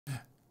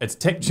It's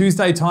Tech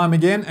Tuesday time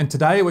again, and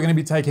today we're going to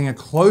be taking a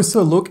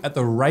closer look at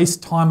the race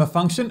timer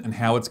function and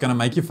how it's going to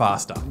make you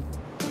faster.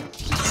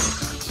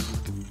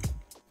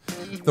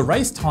 The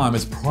race timer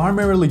is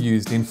primarily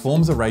used in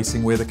forms of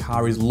racing where the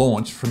car is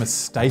launched from a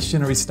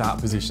stationary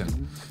start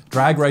position.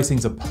 Drag racing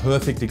is a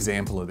perfect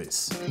example of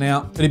this.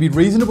 Now, it'd be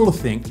reasonable to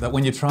think that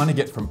when you're trying to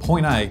get from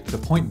point A to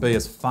point B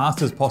as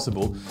fast as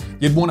possible,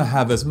 you'd want to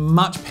have as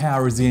much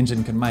power as the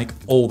engine can make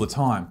all the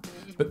time.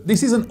 But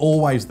this isn't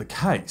always the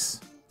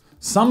case.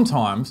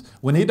 Sometimes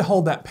we need to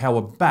hold that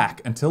power back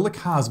until the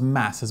car's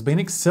mass has been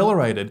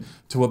accelerated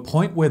to a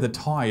point where the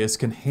tyres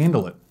can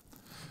handle it.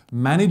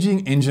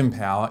 Managing engine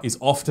power is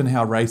often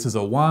how races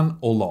are won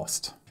or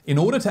lost. In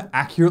order to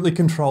accurately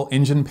control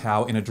engine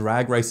power in a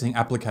drag racing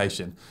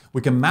application,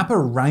 we can map a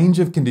range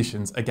of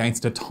conditions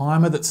against a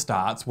timer that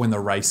starts when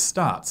the race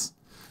starts.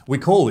 We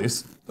call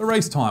this the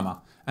race timer,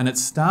 and it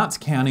starts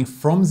counting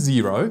from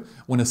 0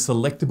 when a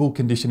selectable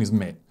condition is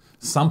met.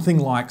 Something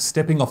like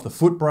stepping off the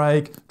foot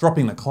brake,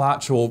 dropping the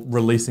clutch, or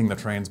releasing the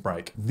trans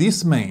brake.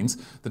 This means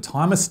the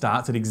timer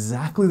starts at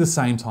exactly the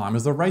same time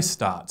as the race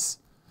starts.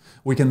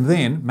 We can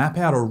then map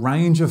out a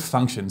range of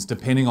functions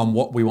depending on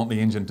what we want the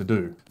engine to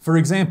do. For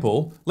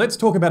example, let's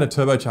talk about a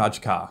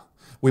turbocharged car.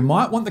 We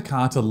might want the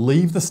car to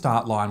leave the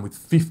start line with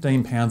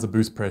 15 pounds of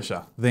boost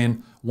pressure,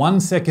 then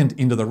 1 second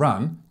into the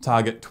run,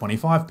 target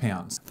 25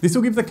 pounds. This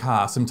will give the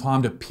car some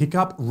time to pick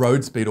up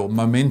road speed or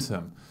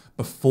momentum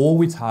before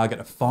we target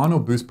a final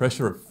boost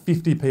pressure of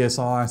 50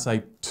 psi,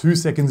 say 2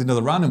 seconds into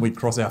the run, and we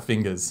cross our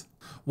fingers.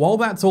 While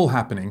that's all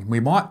happening,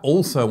 we might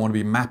also want to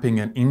be mapping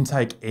an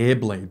intake air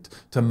bleed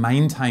to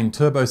maintain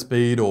turbo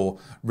speed or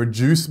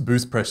reduce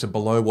boost pressure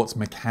below what's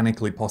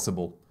mechanically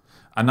possible.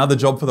 Another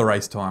job for the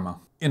race timer.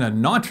 In a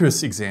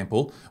nitrous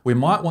example, we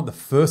might want the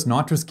first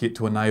nitrous kit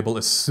to enable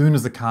as soon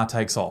as the car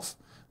takes off.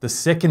 The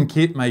second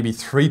kit maybe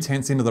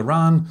 3/10 into the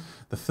run,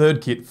 the third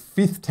kit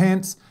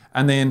 5/10,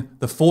 and then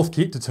the fourth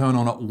kit to turn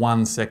on at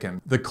 1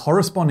 second. The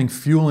corresponding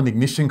fuel and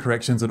ignition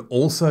corrections would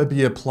also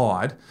be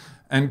applied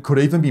and could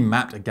even be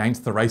mapped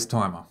against the race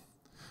timer.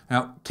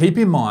 Now, keep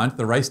in mind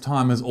the race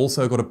timer's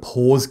also got a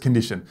pause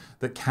condition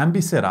that can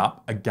be set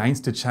up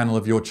against a channel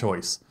of your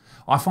choice.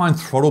 I find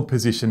throttle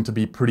position to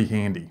be pretty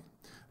handy.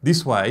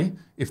 This way,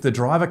 if the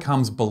driver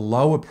comes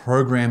below a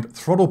programmed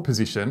throttle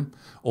position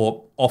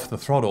or off the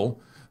throttle,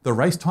 the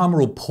race timer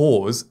will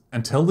pause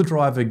until the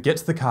driver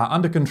gets the car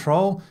under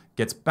control,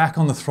 gets back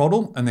on the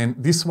throttle, and then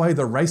this way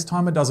the race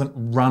timer doesn't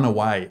run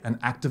away and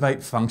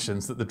activate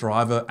functions that the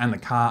driver and the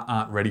car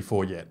aren't ready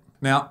for yet.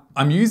 Now,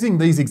 I'm using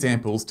these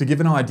examples to give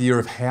an idea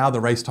of how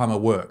the race timer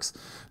works,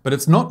 but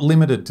it's not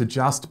limited to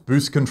just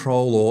boost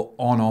control or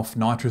on-off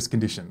nitrous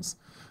conditions.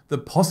 The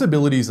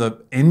possibilities are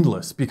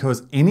endless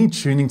because any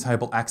tuning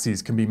table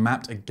axes can be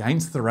mapped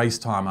against the race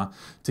timer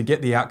to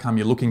get the outcome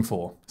you're looking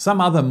for.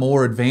 Some other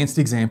more advanced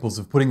examples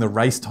of putting the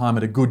race timer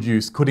to good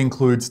use could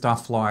include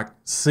stuff like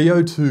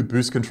CO2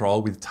 boost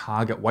control with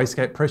target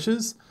wastegate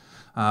pressures,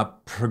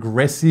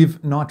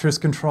 progressive nitrous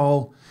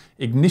control,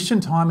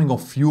 ignition timing or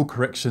fuel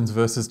corrections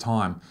versus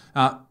time.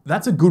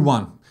 That's a good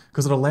one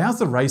because it allows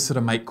the racer to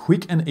make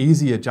quick and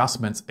easy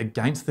adjustments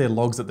against their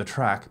logs at the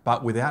track,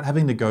 but without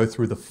having to go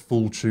through the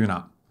full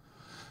tune-up.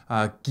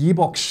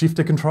 Gearbox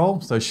shifter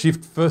control, so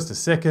shift first to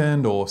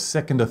second or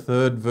second to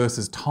third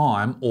versus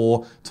time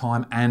or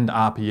time and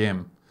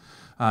RPM.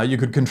 You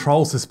could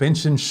control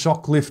suspension,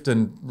 shock lift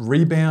and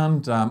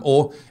rebound,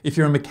 or if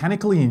you're a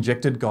mechanically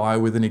injected guy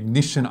with an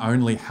ignition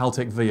only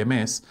Haltech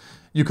VMS,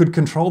 you could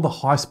control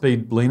the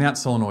high-speed lean-out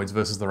solenoids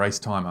versus the race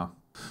timer.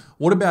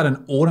 What about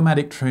an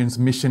automatic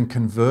transmission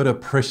converter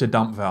pressure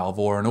dump valve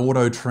or an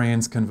auto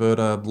trans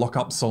converter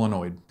lock-up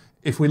solenoid?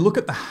 If we look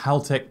at the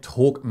Haltech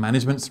torque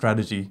management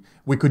strategy,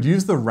 we could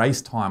use the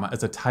race timer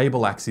as a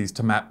table axis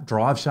to map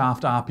drive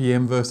shaft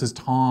RPM versus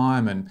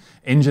time and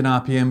engine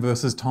RPM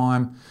versus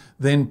time.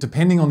 Then,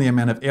 depending on the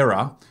amount of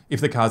error, if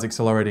the car's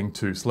accelerating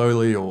too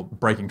slowly or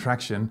breaking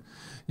traction,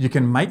 you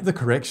can make the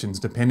corrections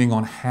depending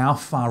on how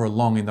far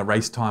along in the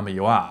race timer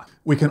you are.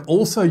 We can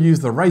also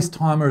use the race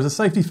timer as a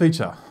safety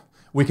feature.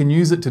 We can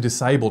use it to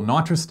disable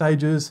nitrous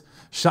stages,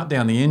 shut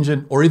down the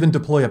engine, or even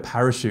deploy a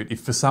parachute if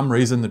for some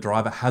reason the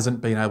driver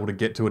hasn't been able to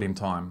get to it in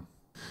time.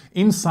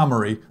 In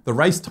summary, the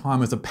race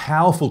timer is a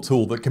powerful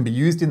tool that can be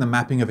used in the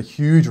mapping of a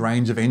huge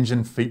range of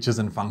engine features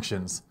and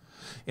functions.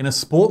 In a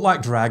sport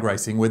like drag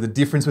racing, where the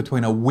difference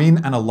between a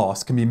win and a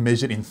loss can be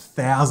measured in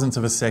thousandths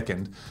of a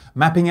second,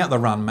 mapping out the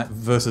run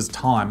versus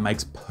time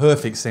makes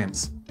perfect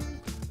sense.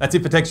 That's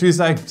it for Tech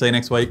Tuesday. See you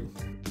next week.